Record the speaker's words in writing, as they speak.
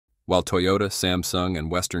While Toyota, Samsung, and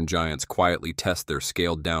Western giants quietly test their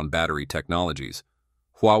scaled-down battery technologies,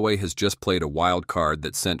 Huawei has just played a wild card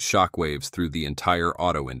that sent shockwaves through the entire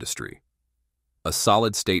auto industry. A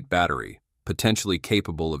solid-state battery, potentially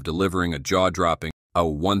capable of delivering a jaw-dropping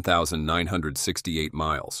 1,968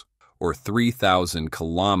 miles, or 3,000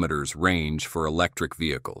 kilometers range for electric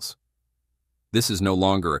vehicles. This is no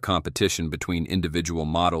longer a competition between individual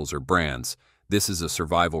models or brands. This is a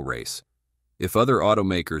survival race. If other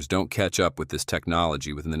automakers don't catch up with this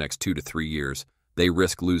technology within the next 2 to 3 years, they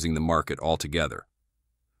risk losing the market altogether.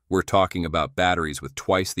 We're talking about batteries with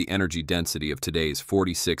twice the energy density of today's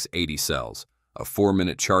 4680 cells, a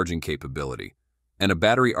 4-minute charging capability, and a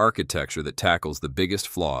battery architecture that tackles the biggest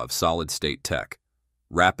flaw of solid-state tech: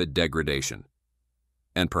 rapid degradation.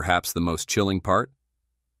 And perhaps the most chilling part?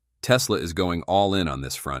 Tesla is going all in on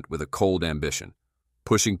this front with a cold ambition,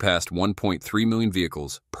 pushing past 1.3 million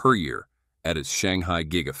vehicles per year at its Shanghai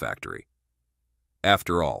Gigafactory.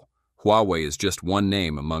 After all, Huawei is just one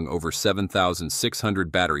name among over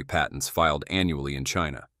 7,600 battery patents filed annually in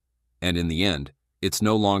China. And in the end, it's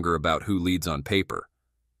no longer about who leads on paper.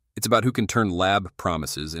 It's about who can turn lab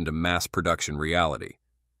promises into mass production reality.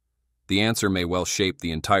 The answer may well shape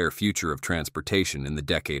the entire future of transportation in the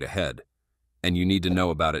decade ahead, and you need to know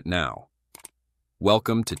about it now.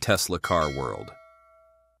 Welcome to Tesla Car World.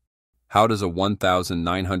 How does a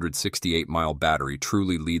 1,968-mile battery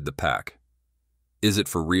truly lead the pack? Is it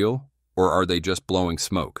for real, or are they just blowing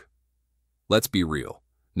smoke? Let's be real.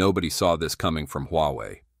 Nobody saw this coming from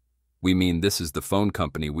Huawei. We mean, this is the phone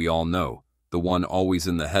company we all know, the one always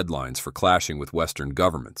in the headlines for clashing with Western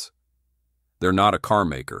governments. They're not a car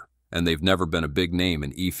maker, and they've never been a big name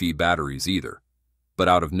in EV batteries either. But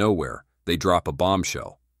out of nowhere, they drop a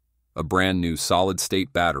bombshell. A brand new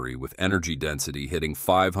solid-state battery with energy density hitting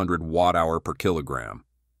 500 watt-hour per kilogram.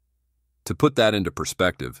 To put that into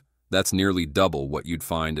perspective, that's nearly double what you'd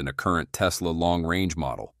find in a current Tesla long-range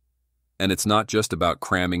model. And it's not just about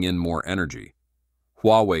cramming in more energy.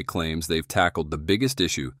 Huawei claims they've tackled the biggest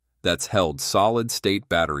issue that's held solid-state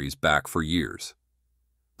batteries back for years: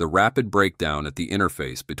 the rapid breakdown at the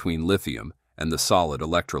interface between lithium and the solid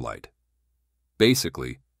electrolyte.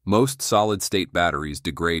 Basically, most solid-state batteries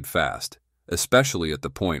degrade fast, especially at the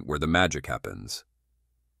point where the magic happens.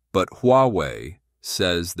 But Huawei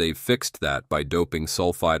says they've fixed that by doping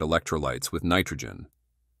sulfide electrolytes with nitrogen.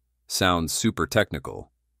 Sounds super technical,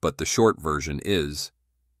 but the short version is,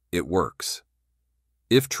 it works.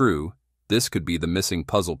 If true, this could be the missing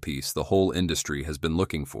puzzle piece the whole industry has been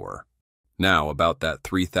looking for. Now, about that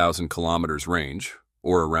 3,000 kilometers range,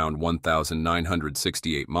 or around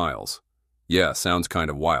 1,968 miles. Yeah, sounds kind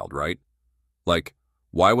of wild, right? Like,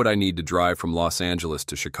 why would I need to drive from Los Angeles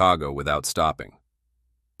to Chicago without stopping?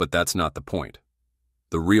 But that's not the point.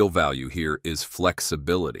 The real value here is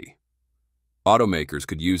flexibility. Automakers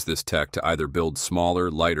could use this tech to either build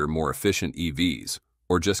smaller, lighter, more efficient EVs,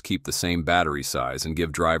 or just keep the same battery size and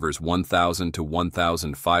give drivers 1,000 to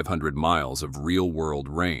 1,500 miles of real-world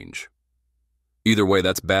range. Either way,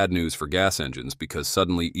 that's bad news for gas engines, because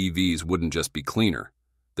suddenly EVs wouldn't just be cleaner.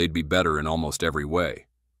 They'd be better in almost every way.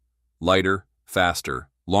 Lighter, faster,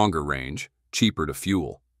 longer range, cheaper to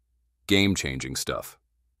fuel. Game-changing stuff.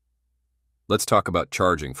 Let's talk about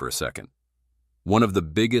charging for a second. One of the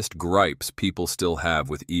biggest gripes people still have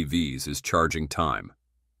with EVs is charging time.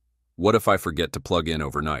 What if I forget to plug in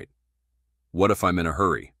overnight? What if I'm in a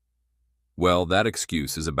hurry? Well, that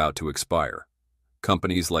excuse is about to expire.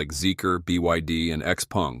 Companies like Zeekr, BYD, and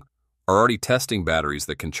XPeng are already testing batteries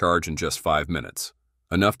that can charge in just 5 minutes,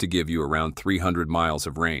 enough to give you around 300 miles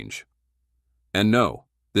of range. And no,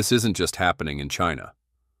 this isn't just happening in China.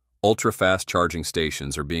 Ultra-fast charging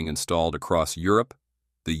stations are being installed across Europe,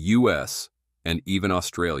 the US, and even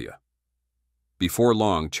Australia. Before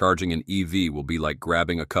long, charging an EV will be like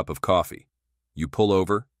grabbing a cup of coffee. You pull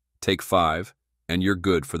over, take 5, and you're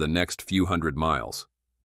good for the next few hundred miles.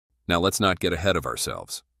 Now let's not get ahead of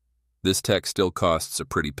ourselves. This tech still costs a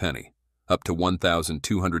pretty penny, up to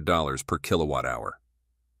 $1,200 per kilowatt hour.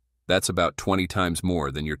 That's about 20 times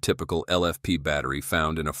more than your typical LFP battery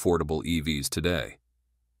found in affordable EVs today.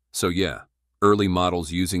 So yeah, early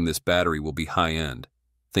models using this battery will be high-end.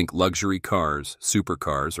 Think luxury cars,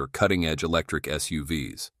 supercars, or cutting-edge electric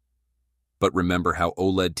SUVs. But remember how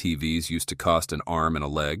OLED TVs used to cost an arm and a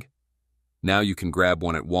leg? Now you can grab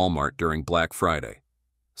one at Walmart during Black Friday.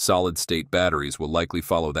 Solid-state batteries will likely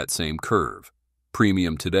follow that same curve.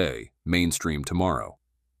 Premium today, mainstream tomorrow.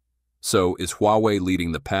 So, is Huawei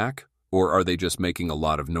leading the pack, or are they just making a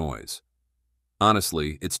lot of noise?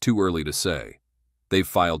 Honestly, it's too early to say. They've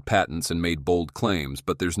filed patents and made bold claims,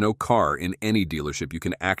 but there's no car in any dealership you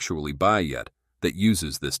can actually buy yet, that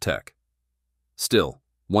uses this tech. Still,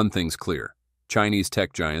 one thing's clear. Chinese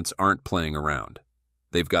tech giants aren't playing around.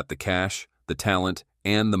 They've got the cash, the talent,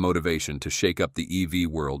 and the motivation to shake up the EV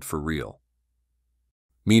world for real.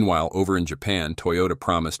 Meanwhile, over in Japan, Toyota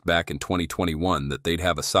promised back in 2021 that they'd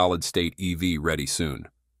have a solid-state EV ready soon.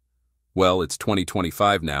 Well, it's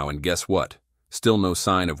 2025 now, and guess what? Still no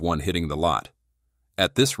sign of one hitting the lot.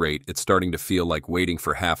 At this rate, it's starting to feel like waiting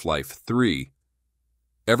for Half-Life 3.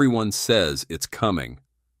 Everyone says it's coming,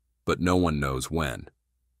 but no one knows when.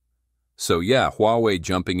 So yeah, Huawei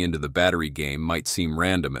jumping into the battery game might seem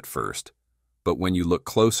random at first, but when you look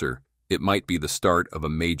closer, it might be the start of a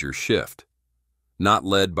major shift. Not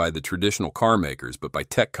led by the traditional car makers, but by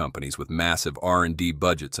tech companies with massive R&D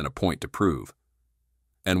budgets and a point to prove.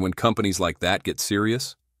 And when companies like that get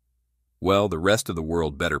serious, well, the rest of the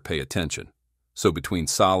world better pay attention. So between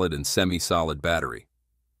solid and semi-solid battery.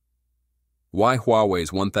 Why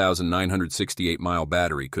Huawei's 1,968-mile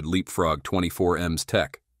battery could leapfrog 24M's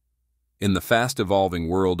tech? In the fast-evolving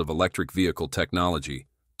world of electric vehicle technology,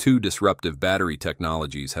 two disruptive battery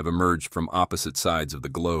technologies have emerged from opposite sides of the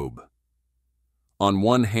globe. On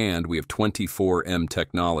one hand, we have 24M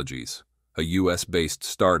Technologies, a US-based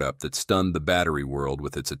startup that stunned the battery world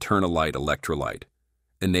with its Eternalite electrolyte,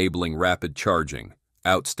 enabling rapid charging,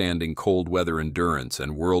 outstanding cold weather endurance,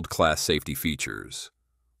 and world-class safety features,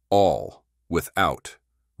 all without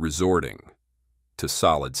resorting to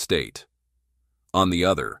solid state. On the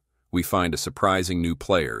other, we find a surprising new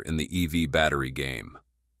player in the EV battery game,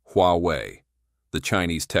 Huawei, the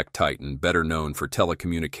Chinese tech titan better known for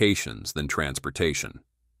telecommunications than transportation.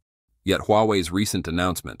 Yet Huawei's recent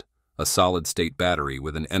announcement, a solid-state battery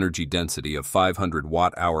with an energy density of 500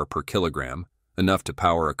 watt-hour per kilogram, enough to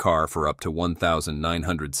power a car for up to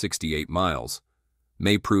 1,968 miles,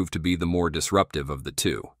 may prove to be the more disruptive of the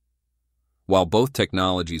two. While both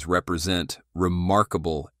technologies represent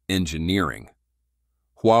remarkable engineering,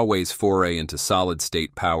 Huawei's foray into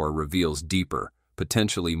solid-state power reveals deeper,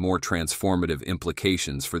 potentially more transformative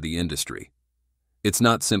implications for the industry. It's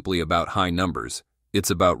not simply about high numbers,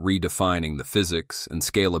 it's about redefining the physics and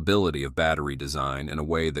scalability of battery design in a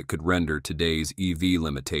way that could render today's EV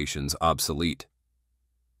limitations obsolete.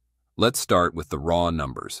 Let's start with the raw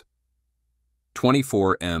numbers.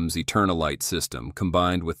 24M's Eternalite system,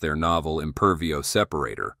 combined with their novel Impervio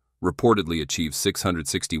separator, reportedly achieves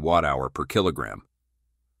 660 watt-hour per kilogram,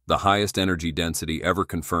 the highest energy density ever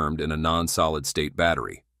confirmed in a non-solid-state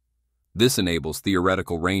battery. This enables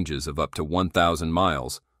theoretical ranges of up to 1,000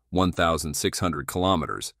 miles, 1,600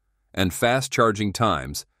 kilometers, and fast charging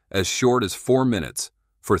times as short as 4 minutes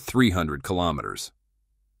for 300 kilometers.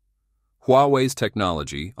 Huawei's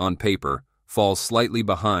technology, on paper, falls slightly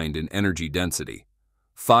behind in energy density,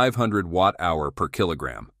 500 watt-hour per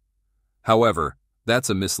kilogram. However, that's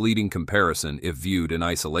a misleading comparison if viewed in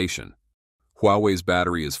isolation. Huawei's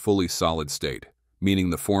battery is fully solid-state, meaning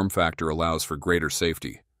the form factor allows for greater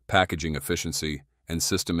safety, packaging efficiency, and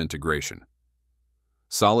system integration.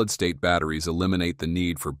 Solid-state batteries eliminate the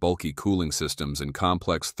need for bulky cooling systems and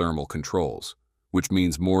complex thermal controls, which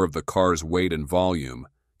means more of the car's weight and volume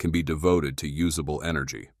can be devoted to usable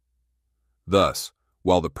energy. Thus,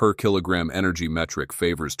 while the per-kilogram energy metric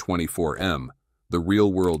favors 24M, the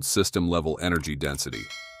real-world system-level energy density,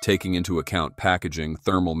 taking into account packaging,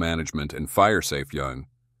 thermal management, and fire safety,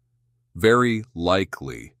 very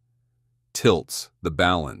likely tilts the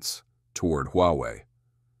balance toward Huawei.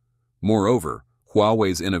 Moreover,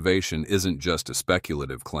 Huawei's innovation isn't just a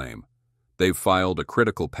speculative claim. They've filed a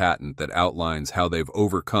critical patent that outlines how they've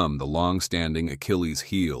overcome the long-standing Achilles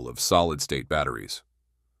heel of solid-state batteries: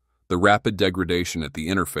 the rapid degradation at the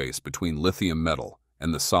interface between lithium metal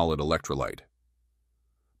and the solid electrolyte.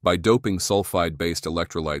 By doping sulfide-based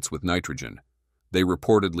electrolytes with nitrogen, they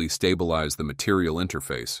reportedly stabilize the material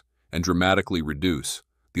interface and dramatically reduce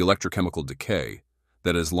the electrochemical decay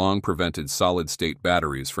that has long prevented solid-state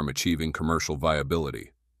batteries from achieving commercial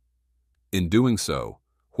viability. In doing so,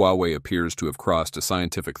 Huawei appears to have crossed a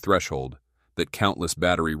scientific threshold that countless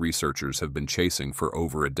battery researchers have been chasing for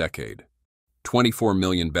over a decade. 24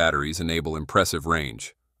 million batteries enable impressive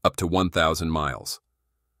range, up to 1,000 miles.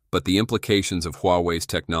 But the implications of Huawei's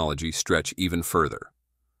technology stretch even further.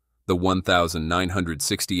 The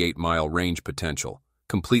 1,968-mile range potential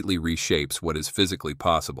completely reshapes what is physically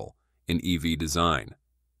possible in EV design.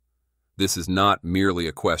 This is not merely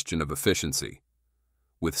a question of efficiency.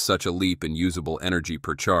 With such a leap in usable energy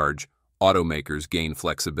per charge, automakers gain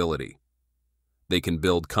flexibility. They can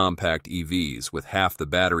build compact EVs with half the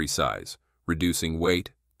battery size, reducing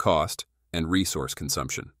weight, cost, and resource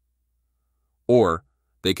consumption. Or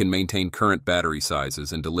They can maintain current battery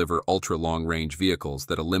sizes and deliver ultra-long-range vehicles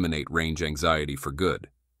that eliminate range anxiety for good.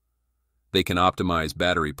 They can optimize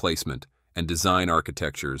battery placement and design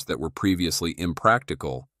architectures that were previously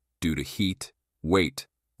impractical due to heat, weight,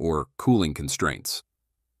 or cooling constraints.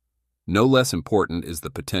 No less important is the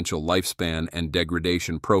potential lifespan and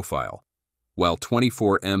degradation profile. While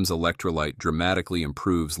 24M's electrolyte dramatically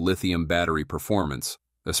improves lithium battery performance,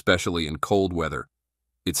 especially in cold weather,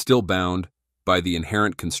 it's still bound by the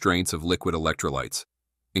inherent constraints of liquid electrolytes,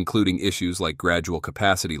 including issues like gradual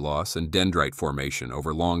capacity loss and dendrite formation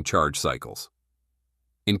over long charge cycles.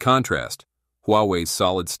 In contrast, Huawei's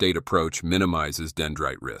solid-state approach minimizes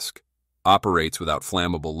dendrite risk, operates without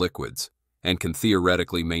flammable liquids, and can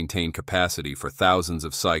theoretically maintain capacity for thousands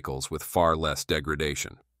of cycles with far less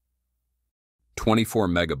degradation. 24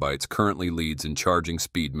 megabytes currently leads in charging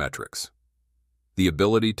speed metrics. The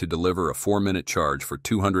ability to deliver a 4-minute charge for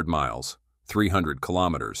 200 miles, 300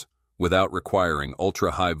 kilometers, without requiring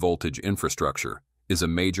ultra-high voltage infrastructure is a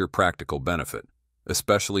major practical benefit,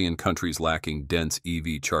 especially in countries lacking dense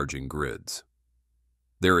EV charging grids.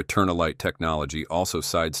 Their Eternalite technology also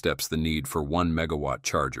sidesteps the need for 1-megawatt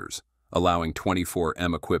chargers, allowing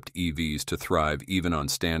 24M-equipped EVs to thrive even on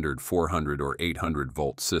standard 400 or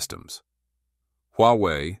 800-volt systems.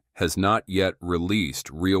 Huawei has not yet released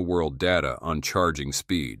real-world data on charging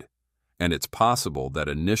speed, and it's possible that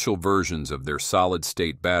initial versions of their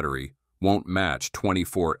solid-state battery won't match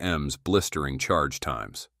 24M's blistering charge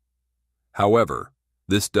times. However,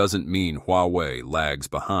 this doesn't mean Huawei lags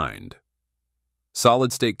behind.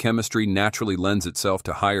 Solid-state chemistry naturally lends itself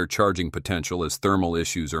to higher charging potential as thermal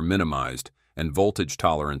issues are minimized and voltage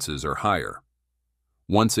tolerances are higher.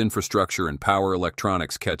 Once infrastructure and power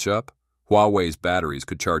electronics catch up, Huawei's batteries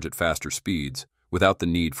could charge at faster speeds without the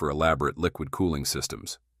need for elaborate liquid cooling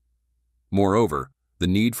systems. Moreover, the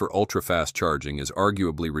need for ultra-fast charging is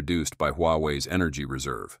arguably reduced by Huawei's energy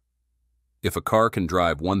reserve. If a car can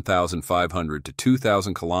drive 1,500 to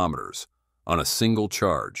 2,000 kilometers on a single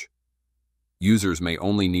charge, users may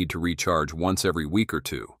only need to recharge once every week or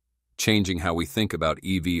two, changing how we think about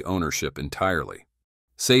EV ownership entirely.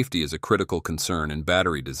 Safety is a critical concern in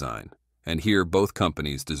battery design, and here both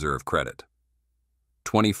companies deserve credit.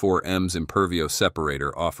 24M's Impervio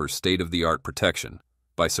separator offers state-of-the-art protection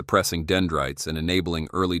by suppressing dendrites and enabling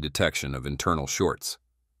early detection of internal shorts.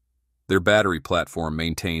 Their battery platform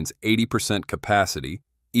maintains 80% capacity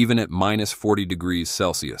even at minus 40 degrees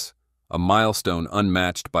Celsius, a milestone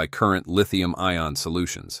unmatched by current lithium-ion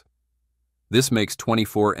solutions. This makes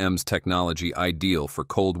 24M's technology ideal for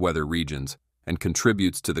cold weather regions and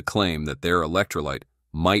contributes to the claim that their electrolyte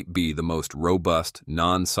might be the most robust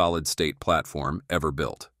non-solid-state platform ever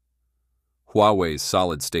built. Huawei's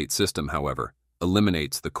solid-state system, however,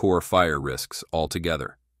 eliminates the core fire risks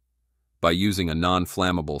altogether. By using a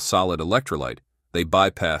non-flammable solid electrolyte, they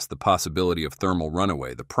bypass the possibility of thermal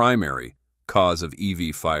runaway, the primary cause of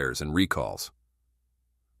EV fires and recalls.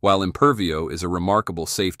 While Impervio is a remarkable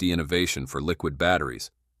safety innovation for liquid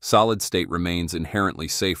batteries, solid-state remains inherently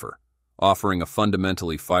safer, offering a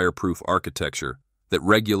fundamentally fireproof architecture that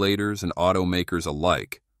regulators and automakers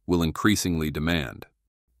alike will increasingly demand.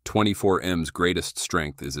 24M's greatest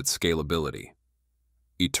strength is its scalability.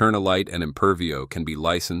 Eternalite and Impervio can be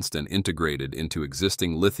licensed and integrated into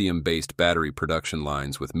existing lithium-based battery production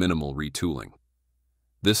lines with minimal retooling.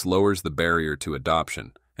 This lowers the barrier to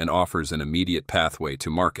adoption and offers an immediate pathway to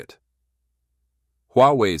market.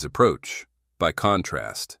 Huawei's approach, by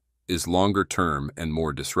contrast, is longer-term and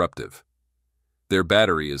more disruptive. Their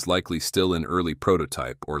battery is likely still in early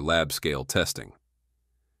prototype or lab-scale testing.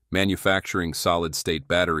 Manufacturing solid-state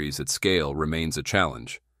batteries at scale remains a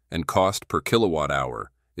challenge, and cost per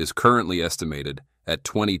kilowatt-hour is currently estimated at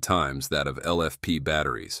 20 times that of LFP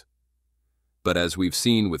batteries. But as we've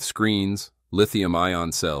seen with screens,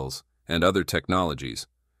 lithium-ion cells, and other technologies,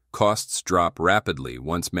 costs drop rapidly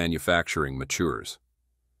once manufacturing matures.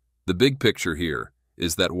 The big picture here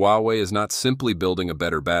is that Huawei is not simply building a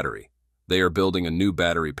better battery. They are building a new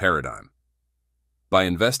battery paradigm. By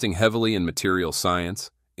investing heavily in material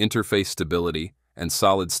science, interface stability, and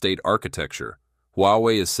solid-state architecture,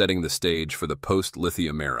 Huawei is setting the stage for the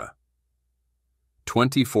post-lithium era.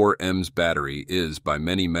 24M's battery is, by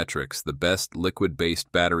many metrics, the best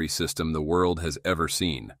liquid-based battery system the world has ever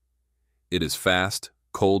seen. It is fast,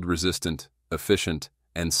 cold-resistant, efficient,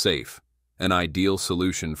 and safe, an ideal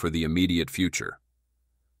solution for the immediate future.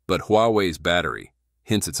 But Huawei's battery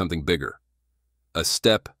hints at something bigger, a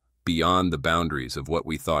step beyond the boundaries of what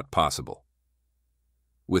we thought possible.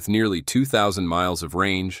 With nearly 2,000 miles of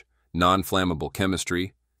range, non-flammable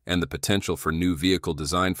chemistry, and the potential for new vehicle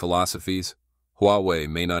design philosophies, Huawei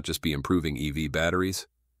may not just be improving EV batteries,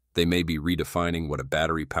 they may be redefining what a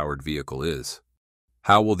battery-powered vehicle is.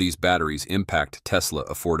 How will these batteries impact Tesla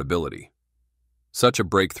affordability? Such a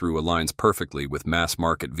breakthrough aligns perfectly with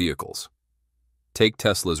mass-market vehicles. Take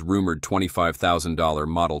Tesla's rumored $25,000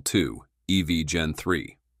 Model 2 EV Gen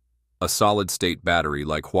 3. A solid-state battery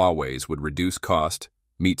like Huawei's would reduce cost,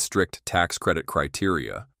 meet strict tax credit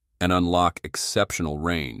criteria, and unlock exceptional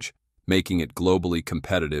range, making it globally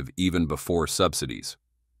competitive even before subsidies.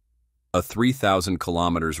 A 3,000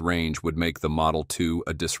 kilometers range would make the Model 2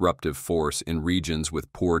 a disruptive force in regions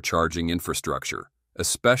with poor charging infrastructure,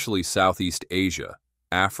 especially Southeast Asia,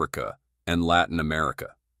 Africa, and Latin America.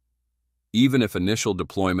 Even if initial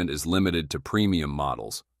deployment is limited to premium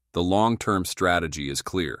models, the long-term strategy is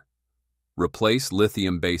clear. Replace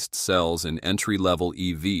lithium-based cells in entry-level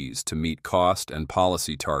EVs to meet cost and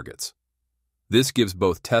policy targets. This gives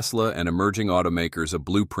both Tesla and emerging automakers a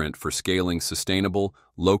blueprint for scaling sustainable,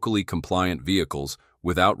 locally compliant vehicles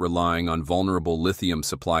without relying on vulnerable lithium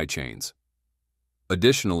supply chains.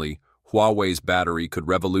 Additionally, Huawei's battery could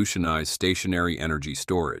revolutionize stationary energy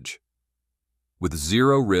storage. With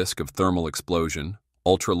zero risk of thermal explosion,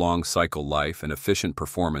 ultra-long cycle life, and efficient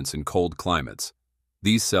performance in cold climates,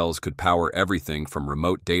 these cells could power everything from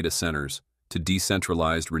remote data centers to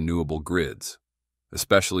decentralized renewable grids,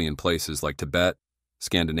 especially in places like Tibet,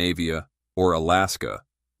 Scandinavia, or Alaska,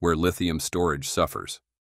 where lithium storage suffers.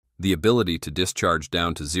 The ability to discharge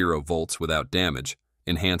down to 0 volts without damage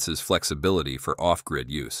enhances flexibility for off-grid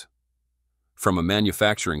use. From a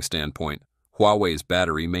manufacturing standpoint, Huawei's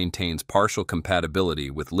battery maintains partial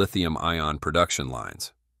compatibility with lithium-ion production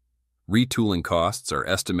lines. Retooling costs are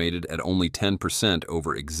estimated at only 10%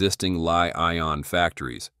 over existing Li-ion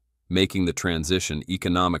factories, making the transition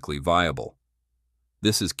economically viable.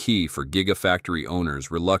 This is key for gigafactory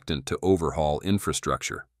owners reluctant to overhaul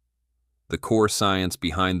infrastructure. The core science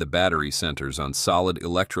behind the battery centers on solid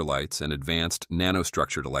electrolytes and advanced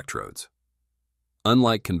nanostructured electrodes.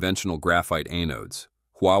 Unlike conventional graphite anodes,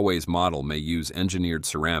 Huawei's model may use engineered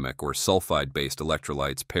ceramic or sulfide-based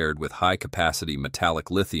electrolytes paired with high-capacity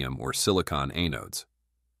metallic lithium or silicon anodes.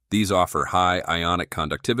 These offer high ionic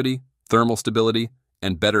conductivity, thermal stability,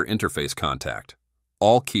 and better interface contact,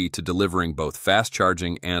 all key to delivering both fast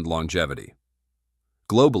charging and longevity.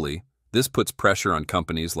 Globally, this puts pressure on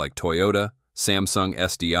companies like Toyota, Samsung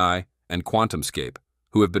SDI, and QuantumScape,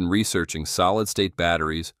 who have been researching solid-state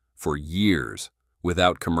batteries for years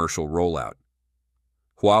without commercial rollout.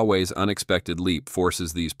 Huawei's unexpected leap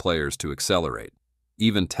forces these players to accelerate.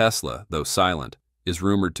 Even Tesla, though silent, is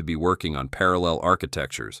rumored to be working on parallel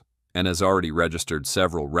architectures and has already registered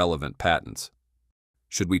several relevant patents.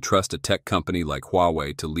 Should we trust a tech company like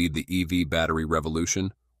Huawei to lead the EV battery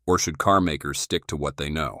revolution, or should car makers stick to what they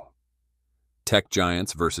know? Tech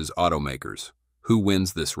giants versus automakers. Who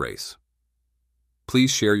wins this race?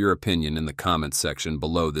 Please share your opinion in the comments section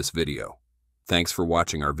below this video. Thanks for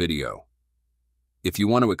watching our video. If you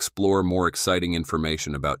want to explore more exciting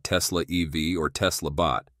information about Tesla EV or Tesla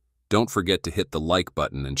Bot, don't forget to hit the like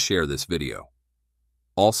button and share this video.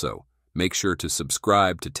 Also, make sure to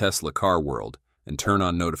subscribe to Tesla Car World and turn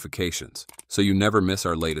on notifications so you never miss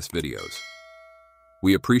our latest videos.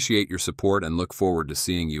 We appreciate your support and look forward to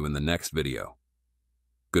seeing you in the next video.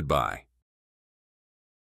 Goodbye.